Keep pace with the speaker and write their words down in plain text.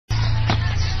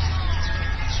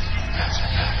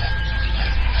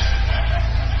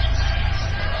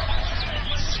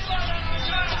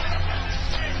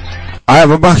Haya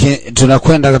babake,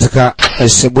 tunakwenda katika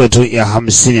hesabu yetu ya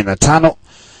 55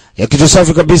 ya kitu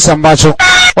safi kabisa ambacho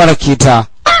wanakiita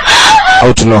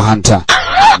Outlaw Hunter.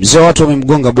 Mzee watu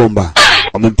wamemgonga bomba,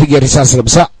 wamempiga risasi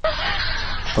kabisa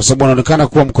kwa sababu anaonekana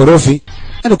kuwa mkorofi.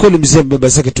 Na kweli mzee mbeba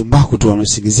zake tumbaku tu,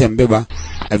 anasingizia mbeba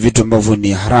vitu ambavyo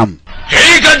ni haramu.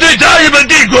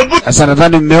 Sasa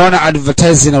nadhani mmeona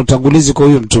advertising na utangulizi kwa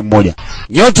huyo mtu mmoja.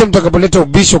 Nyote mtakapoleta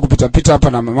ubisho kupita pita hapa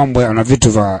na mambo na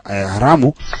vitu vya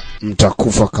haramu,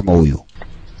 mtakufa kama huyo.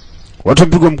 Watu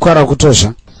mpigwa mkwara wa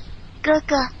kutosha.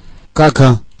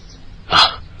 Kaka.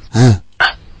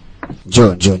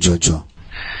 Jo.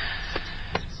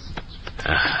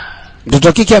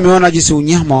 Mtoto kike ameona jinsi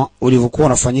unyama ulivyokuwa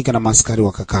unafanyika na maskari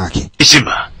wa kaka yake.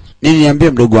 Nini niambie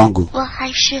mdogo wangu?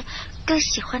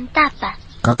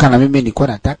 Kaka, na mimi nilikuwa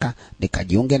nataka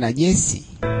nikajiunge na jeshi.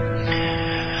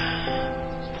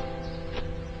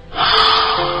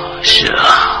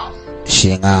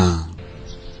 Shenga.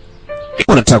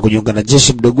 Unataka kujiunga na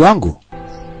jeshi mdogo wangu?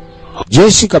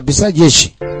 Jeshi kabisa,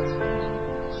 jeshi.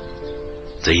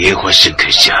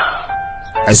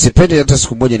 Asipende hata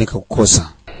siku moja nikakukosa.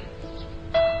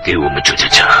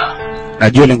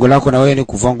 Najua lengo lako na wewe ni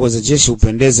kuvaa nguo za jeshi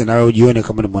upendeze na wewe ujione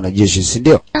kama ni mwanajeshi, si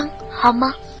ndio?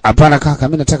 Hapana kaka,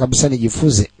 mimi nataka kabisa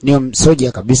nijifunze niwe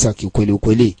msoja kabisa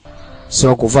kiukweli.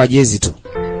 Sio kuvaa jezi tu.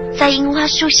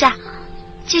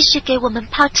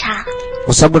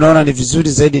 Kwa sababu naona ni vizuri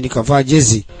zaidi nikavaa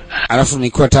jezi alafu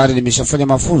nikiwa tayari nimeshafanya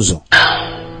mafunzo.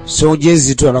 Sio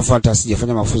jezi tu alafu hata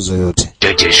sijafanya mafunzo yote.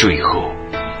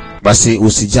 Basi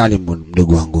usijali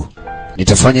mdogo wangu.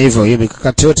 Nitafanya hivyo, hiyo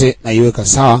mikakati yote na iweka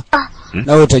sawa.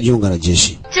 Na wewe utajiunga na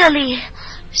jeshi.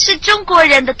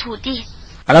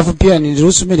 Alafu pia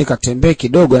niruhusu mimi nikatembee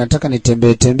kidogo, nataka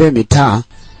nitembee mitaa.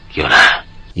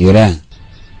 Yule.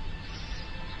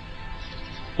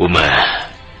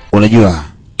 Unajua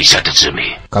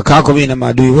kakako mimi na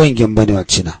maadui wengi ambao ni wa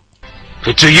China.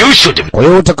 Kwa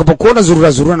hiyo utakapokuona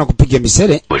zurura na kupiga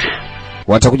misele,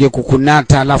 watakuja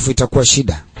kukunata alafu itakuwa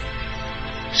shida.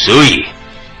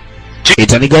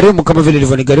 Itanigharimu kama vile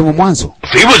ilivyonigharimu mwanzo.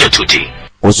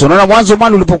 Usiona mwanzo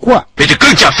mali ulipokuwa?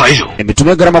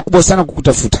 Nimetumia gharama kubwa sana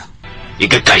kukutafuta.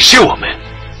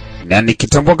 Na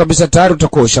nikitambua kabisa tayari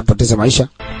utakuwa ushapoteza maisha.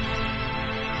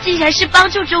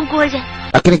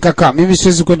 Lakini kaka, mimi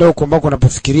siwezi kwenda huko ambako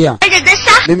unapofikiria.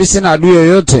 Mimi sina adui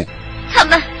yoyote.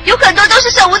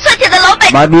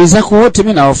 Maadui zako wote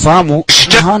mimi nawafahamu,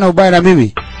 hawana ubaya na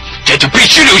mimi.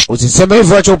 Usiseme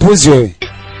hivyo, acha upuzi wewe.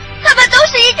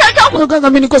 Kaka,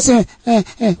 mimi nikose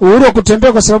uhuru wa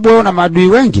kutembea kwa sababu wewe una maadui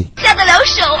wengi.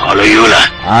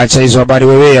 Acha hizo habari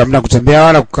wewe, hamna kutembea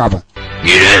wala kukaba.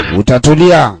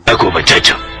 Utatulia.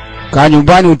 Kaa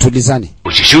nyumbani utulizane.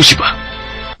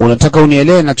 Unataka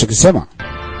unielewe ninachokisema?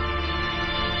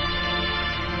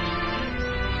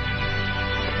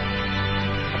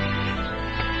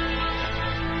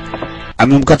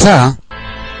 Amemkataa,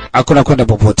 hakuna kwenda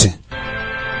popote.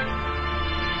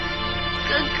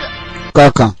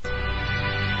 Kaka.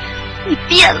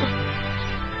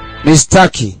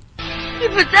 Mistaki.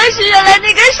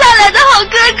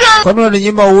 Kwa nini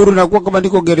unaninyima uhuru na kuwa kama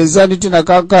niko gerezani tena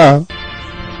kaka?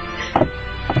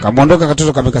 Kamondoka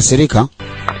katoto kamekasirika.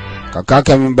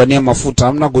 Kakake amembania mafuta,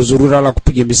 hamna kuzurura wala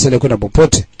kupiga misele kwenda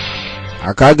popote.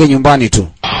 Akaage nyumbani tu.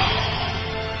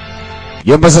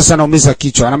 Jomba sasa anaumiza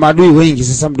kichwa, ana maadui wengi,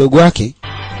 sasa mdogo wake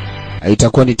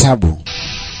haitakuwa ni tabu.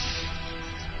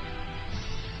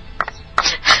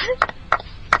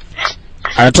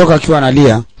 Anatoka akiwa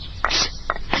analia.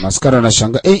 Maskara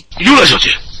anashangaa,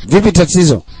 vipi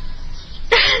tatizo?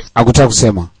 Hakutaka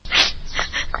kusema.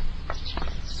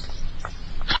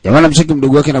 Jamani, mcheki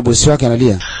mdogo wake na bosi wake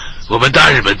analia.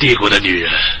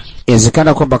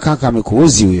 Inawezekana kwamba kaka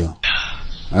amekuuzi huyo.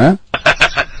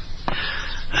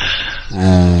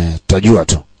 Tutajua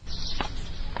tu.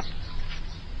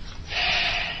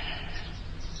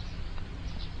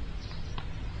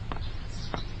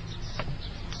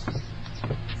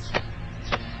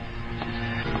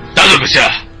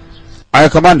 Aya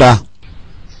kamanda.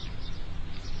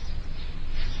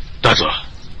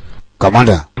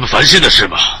 Kamanda.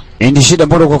 Ndi shida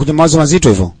mbona kwa kunyamaza mazito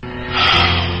hivyo?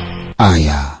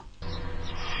 Aya.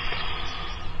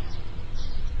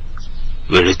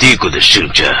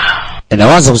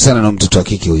 Inawaza kusana na mtoto wa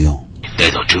kike huyo.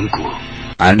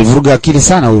 Ananivuruga akili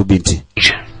sana huyo binti.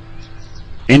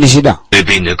 Ndi shida?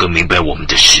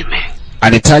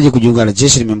 Anahitaji kujiunga na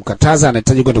jeshi, nimemkataza.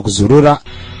 Anahitaji kwenda kuzurura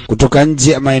kutoka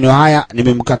nje maeneo haya,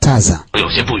 nimemkataza.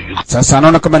 Sasa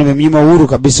anaona kama nimemnyima uhuru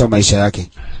kabisa wa maisha yake.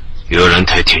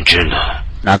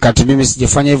 Na wakati mimi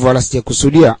sijafanya hivyo wala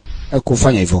sijakusudia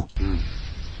kufanya hivyo.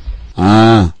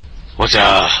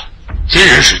 金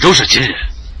人始终是金人。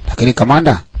 Lakini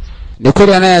kamanda, ni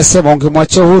kweli anayesema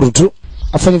ungemwachia huru tu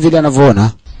afanye vile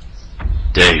anavyoona?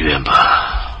 但愿吧。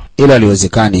 Ila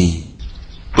haliwezekani.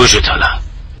 不是他了。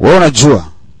 Wewe unajua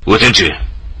我根据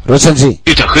Rosanji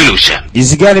对待黑龙山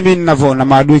jinsi gani mimi ninavyoona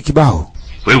maadui kibao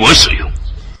为我所用。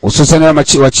 hususan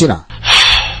wa China.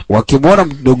 Wakimwona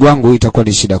mdogo wangu itakuwa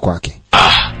ni shida kwake.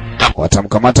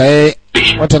 Watamkamata yeye,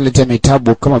 wataletea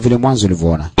mitabu kama vile mwanzo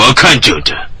ulivyoona. 我看就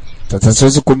的。 Sasa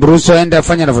siwezi kumruhusu aende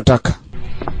afanye anavyotaka.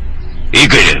 一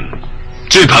个人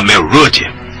最怕没有弱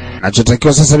点。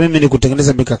 Nachotakiwa sasa mimi ni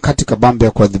kutengeneza mikakati kabambe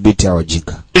ya kuwadhibiti hao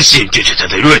wajinga. 信就是他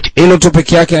的弱点。 Hilo tu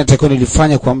peke yake natakiwa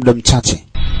nilifanye kwa muda mchache.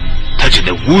 他只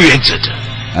能无原则的。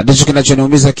 Na ndicho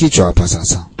kinachoniumiza kichwa hapa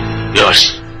sasa.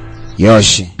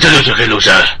 Yoshi. 这就是黑龙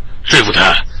山，说服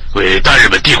他为大日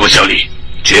本帝国效力，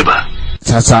绝吧。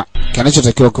 Sasa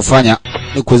kinachotakiwa kufanya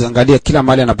ni kuangalia kila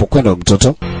mahali anapokwenda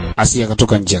mtoto asije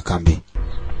akatoka nje ya kambi.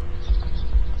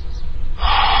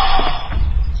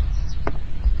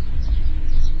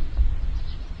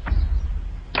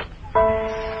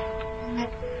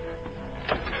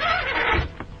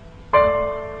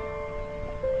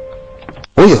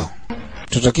 Huyo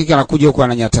mtoto kike anakuja huko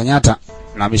ananyatanyata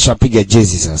na ameshapiga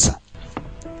jezi sasa.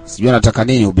 Sijui anataka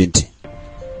nini ubinti.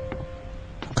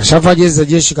 Kashavaa jezi za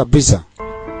jeshi kabisa.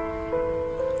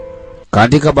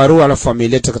 Kaandika barua alafu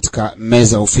ameileta katika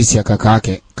meza ofisi ya kaka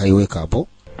yake, kaiweka hapo.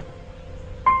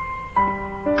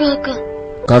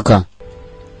 Kaka.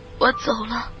 我走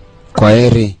了。 Kwa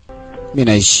heri. Mimi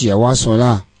naishia waso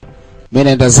la. Mimi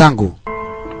naenda zangu.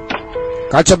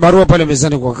 Kaacha barua pale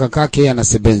mezani kwa kakake, yeye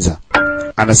anasebenza.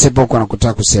 Anasepa huko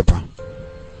anakutaka kusepa.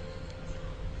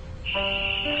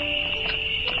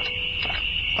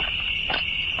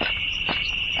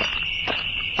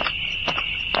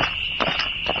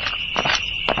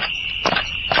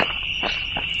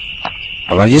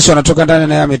 Wanajeshi wanatoka ndani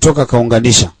na yeye ametoka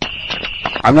kaunganisha.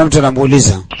 Hamna mtu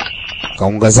anamuuliza.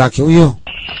 Kaunga zake huyo.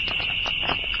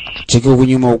 Cheki huku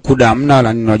nyuma ukuda hamna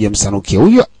wala nini hajamsanukia.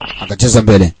 Huyo akacheza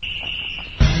mbele.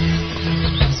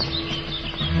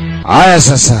 Haya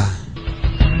sasa.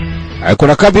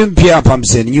 Kuna kambi mpya hapa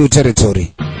mzee, new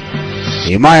territory.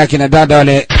 Himaya kina dada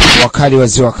wale wakali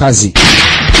wazi wa kazi.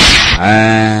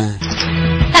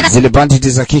 Zile banditi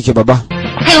za kike baba.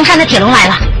 黑龙山的铁龙来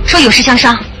了，说有事相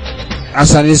商。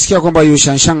 Asa nilisikia kwamba Yu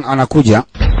Shanshang anakuja,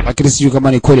 lakini sijui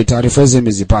kama ni kweli, taarifa hizo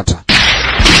nimezipata.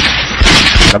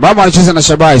 Sababu anacheza na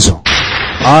shabaha hizo.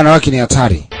 Hawa na wake ni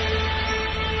hatari.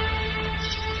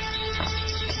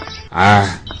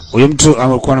 Huyu mtu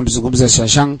alikuwa anamzungumza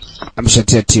Shanshang,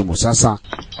 ameshatia timu. Sasa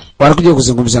wanakuja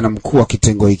kuzungumza na mkuu wa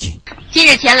kitengo hiki. 今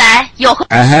日前来有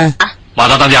何？ 马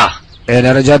大当家，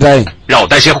 daraja dai. 让我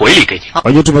带些回礼给你。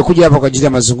 Wajua tumekuja hapa kwa ajili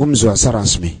ya mazungumzo ya sasa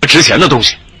rasmi. 值钱的东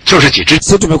西就是几只。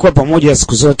 Sisi tumekuwa pamoja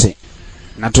siku zote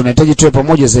na tunahitaji tuwe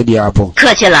pamoja zaidi ya hapo.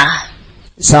 客气了。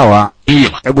 Sawa.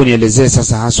 Hebu nielezee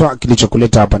sasa haswa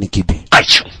kilichokuleta hapa ni kipi? 爱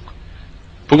情。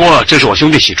不过这是我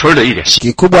兄弟喜春的一点心。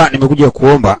 Kikubwa nimekuja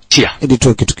kuomba ili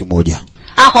tuwe kitu kimoja.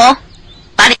 阿红，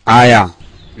把你 Aya.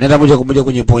 Nenda moja kwa moja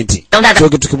kwenye pointi. Tuwe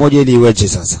kitu kimoja ili iweje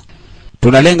sasa?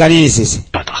 Tunalenga nini sisi?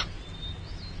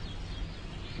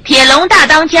 铁龙大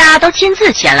当家都亲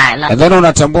自前来了。 Nadhani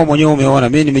unatambua mwenyewe, umeona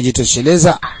mimi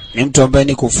nimejitosheleza, ni mtu ambaye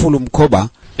niko full mkoba.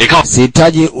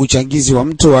 Sihitaji uchangizi wa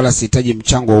mtu wala sihitaji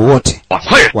mchango wowote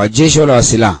wa jeshi wala wa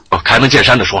silaha.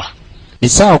 Ni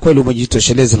sawa kweli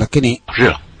umejitosheleza, lakini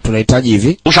tunahitaji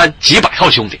hivi.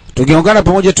 Tukiungana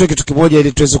pamoja tuwe kitu kimoja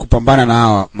ili tuweze kupambana na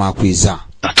hawa makuiza.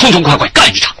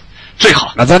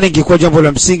 Nadhani ingekuwa jambo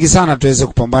la msingi sana tuweze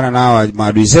kupambana na hawa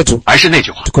maadui zetu.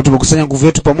 Tuko tumekusanya nguvu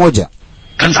yetu pamoja.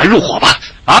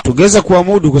 Tugeza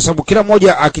kuamudu kwa sababu kila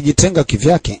mmoja akijitenga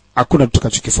kivyake hakuna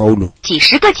tutakachokifaulu. 几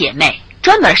十个姐妹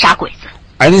专门杀鬼子。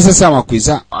 Aini sasa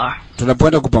makuiza.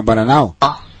 Tunapoenda kupambana nao.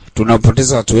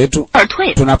 Tunapoteza watu wetu.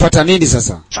 Tunapata nini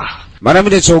sasa? Maana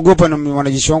mimi nachogopa na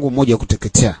mwanajeshi wangu mmoja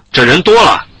kuteketea.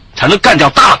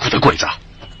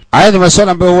 Haya ni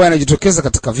masuala ambayo huwa yanajitokeza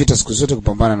katika vita siku zote,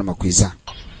 kupambana na makuiza.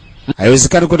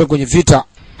 Haiwezekani kwenda kwenye vita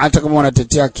hata kama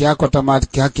unatetea haki yako,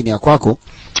 hata haki ni ya kwako.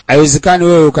 Haiwezekani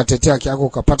wewe ukatetea haki yako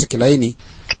ukapata kilaini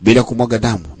bila kumwaga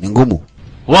damu, ni ngumu.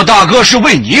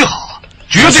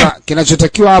 Sasa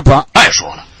kinachotakiwa hapa,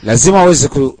 lazima uweze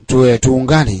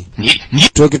tuungane.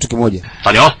 Tuwe kitu kimoja.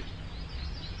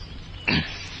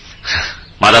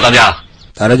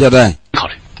 Daraja dai.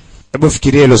 Hebu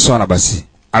fikiria hilo swala basi,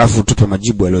 alafu tupe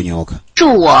majibu yaliyonyooka.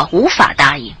 恕我无法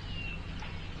答应。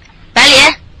白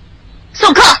莲，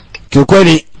送客。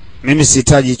 Kiukweli mimi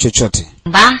sihitaji chochote.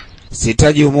 吧。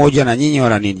 Sihitaji umoja na nyinyi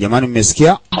wala nini. Jamani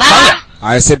mmesikia?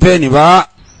 Haya sepeni ba.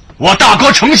 我大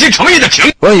哥诚心诚意的请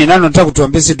Wewe ni nani unataka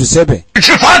kutuambia sisi tusepe?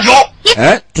 吃罚酒。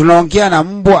 Tunaongea na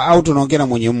mbwa au tunaongea na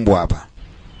mwenye mbwa hapa?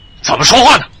 怎么说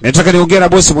话呢？ Nataka niongee na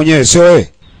bosi mwenyewe sio wewe.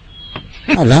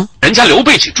 Ala, 人家刘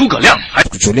备请诸葛亮，还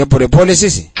kuchulia pole pole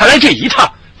sisi. 还来这一趟，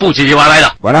不急急歪歪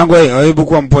的。 Wanangu hebu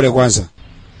kuwa mpole kwanza.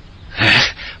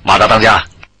 马大当家，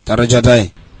 Taraja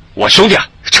tai. 我兄弟啊，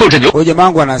趁着牛 Huyo jamaa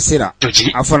wangu ana hasira. 就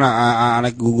急， Afu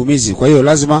ana kigugumizi. Kwa hiyo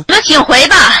lazima 你们请回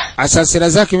吧。 asa hasira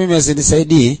zake mimi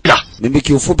asinisaidii. 的， Mimi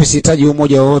kiufupi sihitaji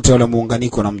umoja wowote wala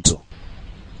muunganiko na mtu.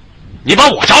 你把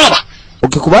我招了吧。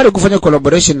 Ukikubali kufanya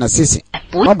collaboration na sisi,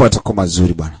 不， mambo yatakuwa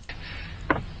mazuri bwana.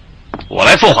 我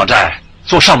来凤凰寨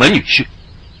做上门女婿，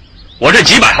我这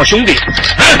几百号兄弟，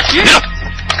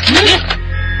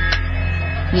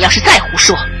你要是再胡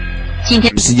说，今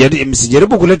天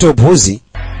Msijaribu kuleta upuuzi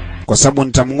kwa sababu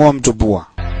nitamng'oa mtu pua.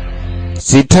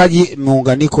 Sihitaji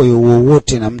muunganiko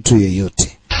wowote na mtu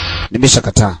yeyote.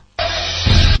 Nimeshakataa.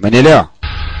 Umenielewa?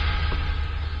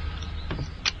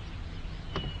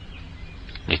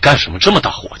 你干什么这么大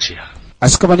火气啊？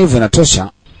 Asi kama ndivyo inatosha,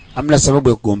 hamna sababu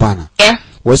ya kugombana. 哎，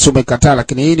 Wewe umekataa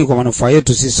lakini hii ni kwa manufaa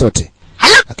yetu sisi sote. 还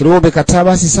愣， Lakini wewe umekataa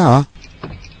basi sawa.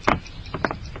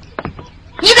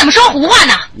 你怎么说胡话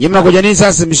呢？ Nyinyi mnakuja nini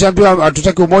sasa? Mshaambiwa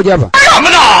hatutaki umoja hapa. 什么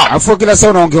呢？ Afu kila saa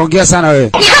unaongea sana wewe. 你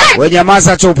看看， Wewe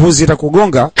nyamaza, acha upuuzi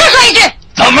itakugonga. 再说一句，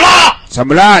 怎么了？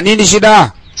 Samla, nini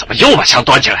shida? 怎么又把枪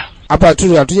端起来了？ Hapa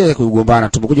hatuja kugombana,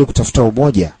 tumekuja kutafuta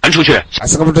umoja. 传出去！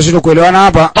 Sasa kama tutashindwa kuelewana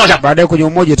hapa, Moja. baadaye kwenye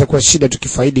umoja itakuwa shida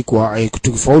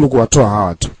tukifaulu kuwatoa hawa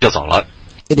watu. 就走了。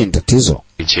 Hili ni tatizo.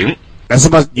 雨晴，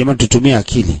 Lazima jamani tutumie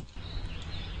akili.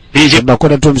 毕竟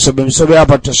Tunakwenda tu msobe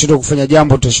hapa, tutashindwa kufanya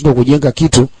jambo, tutashindwa kujenga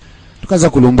kitu. Tukaanza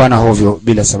kulumbana hovyo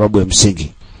bila sababu ya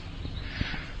msingi.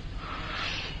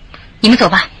 你们走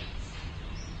吧。